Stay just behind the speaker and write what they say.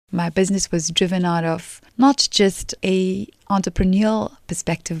My business was driven out of not just a entrepreneurial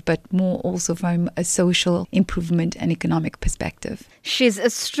perspective, but more also from a social improvement and economic perspective. She's a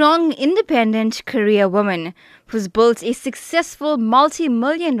strong, independent career woman who's built a successful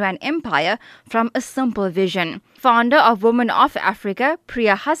multi-million rand empire from a simple vision. Founder of Women of Africa,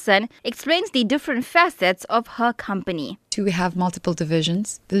 Pria Hassan, explains the different facets of her company. We have multiple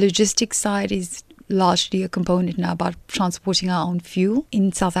divisions. The logistics side is largely a component now about transporting our own fuel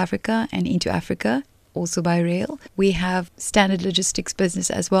in South Africa and into Africa, also by rail. We have standard logistics business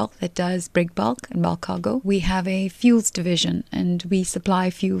as well that does break bulk and bulk cargo. We have a fuels division and we supply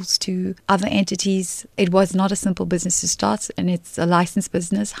fuels to other entities. It was not a simple business to start, and it's a licensed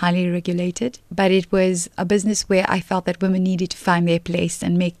business, highly regulated, but it was a business where I felt that women needed to find their place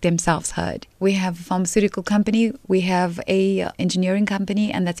and make themselves heard. We have a pharmaceutical company, we have a engineering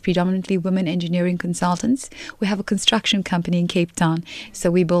company, and that's predominantly women engineering consultants. We have a construction company in Cape Town,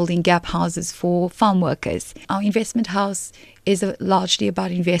 so we're building gap houses for farm workers. Our investment house is largely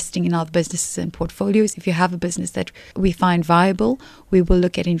about investing in our businesses and portfolios. If you have a business that we find viable, we will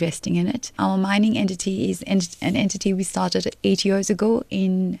look at investing in it. Our mining entity is an entity we started 8 years ago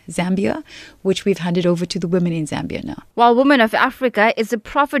in Zambia, which we've handed over to the women in Zambia now. While Women of Africa is a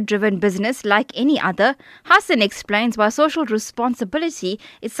profit-driven business like any other, Hassen explains why social responsibility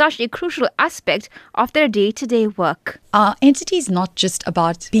is such a crucial aspect of their day-to-day work. Our entity is not just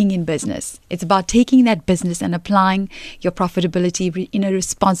about being in business. It's about taking that business and applying your profitability in a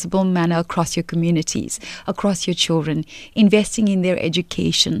responsible manner across your communities, across your children, investing in their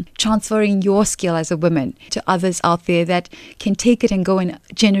education, transferring your skill as a woman to others out there that can take it and go and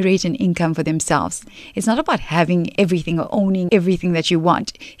generate an income for themselves. It's not about having everything or owning everything that you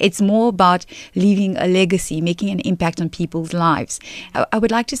want. It's more about leaving a legacy, making an impact on people's lives. I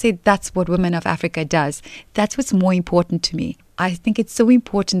would like to say that's what Women of Africa does. That's what's more important to me. I think it's so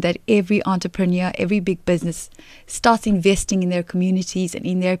important that every entrepreneur, every big business starts investing in their communities and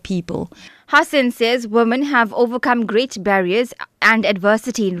in their people. Hassen says women have overcome great barriers and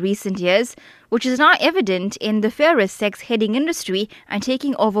adversity in recent years, which is now evident in the fairer sex heading industry and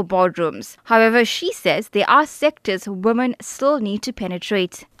taking over boardrooms. However, she says there are sectors women still need to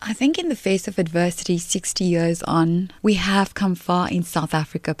penetrate. I think in the face of adversity, 60 years on, we have come far in South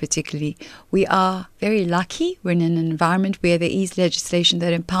Africa particularly. We are very lucky. We're in an environment where there is legislation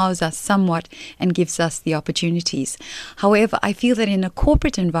that empowers us somewhat and gives us the opportunities. However, I feel that in a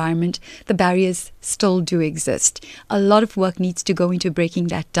corporate environment, the barriers still do exist. A lot of work needs to go into breaking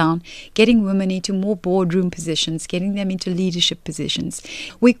that down, getting women into more boardroom positions, getting them into leadership positions.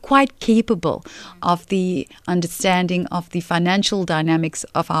 We're quite capable of the understanding of the financial dynamics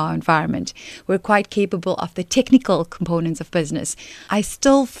of our environment. We're quite capable of the technical components of business. I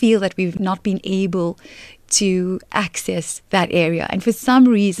still feel that we've not been able to access that area. And for some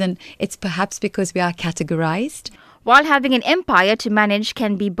reason, it's perhaps because we are categorized. While having an empire to manage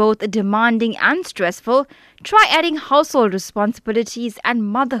can be both demanding and stressful, try adding household responsibilities and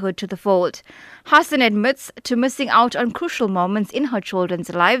motherhood to the fold. Hassen admits to missing out on crucial moments in her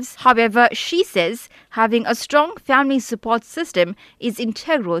children's lives. However, she says having a strong family support system is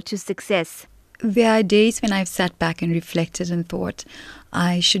integral to success. There are days when I've sat back and reflected and thought,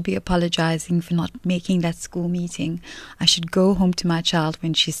 I should be apologizing for not making that school meeting. I should go home to my child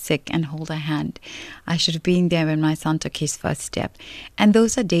when she's sick and hold her hand. I should have been there when my son took his first step. And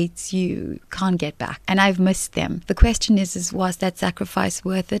those are dates you can't get back. And I've missed them. The question is was that sacrifice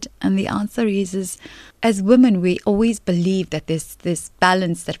worth it? And the answer is as women, we always believe that there's this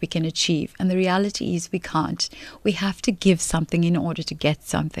balance that we can achieve. And the reality is we can't. We have to give something in order to get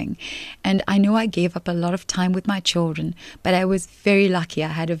something. And I know I gave up a lot of time with my children, but I was very lucky. I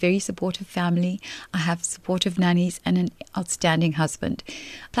had a very supportive family. I have supportive nannies and an outstanding husband,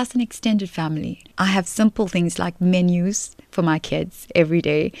 plus an extended family. I have simple things like menus for my kids every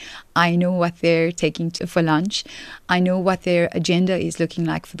day. I know what they're taking for lunch. I know what their agenda is looking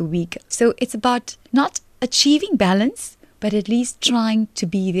like for the week. So it's about not achieving balance, but at least trying to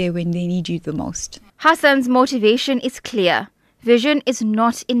be there when they need you the most. Hassan's motivation is clear. Vision is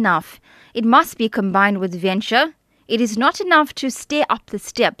not enough. It must be combined with venture. It is not enough to stay up the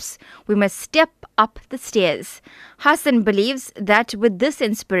steps. We must step up the stairs. Hassen believes that with this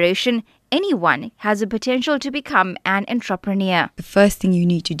inspiration, anyone has the potential to become an entrepreneur. The first thing you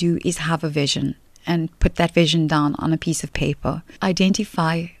need to do is have a vision and put that vision down on a piece of paper.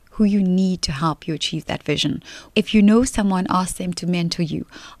 Identify who who you need to help you achieve that vision. If you know someone, ask them to mentor you,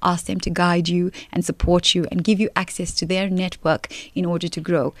 ask them to guide you and support you and give you access to their network in order to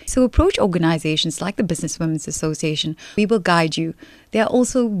grow. So approach organizations like the Business Women's Association. We will guide you. There are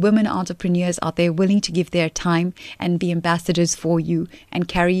also women entrepreneurs out there willing to give their time and be ambassadors for you and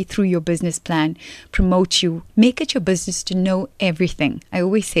carry you through your business plan, promote you. Make it your business to know everything. I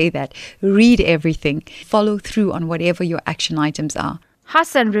always say that. Read everything. Follow through on whatever your action items are.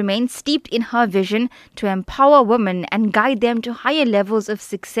 Hassan remains steeped in her vision to empower women and guide them to higher levels of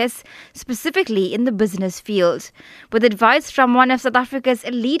success, specifically in the business field. With advice from one of South Africa's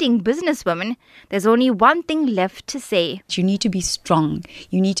leading businesswomen, there's only one thing left to say. You need to be strong.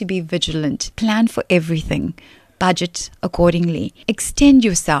 You need to be vigilant. Plan for everything. Budget accordingly. Extend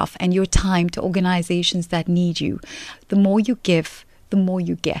yourself and your time to organizations that need you. The more you give, the more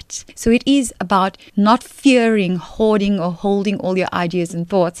you get. So it is about not fearing, hoarding or holding all your ideas and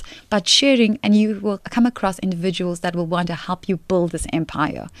thoughts, but sharing, and you will come across individuals that will want to help you build this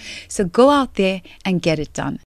empire. So go out there and get it done.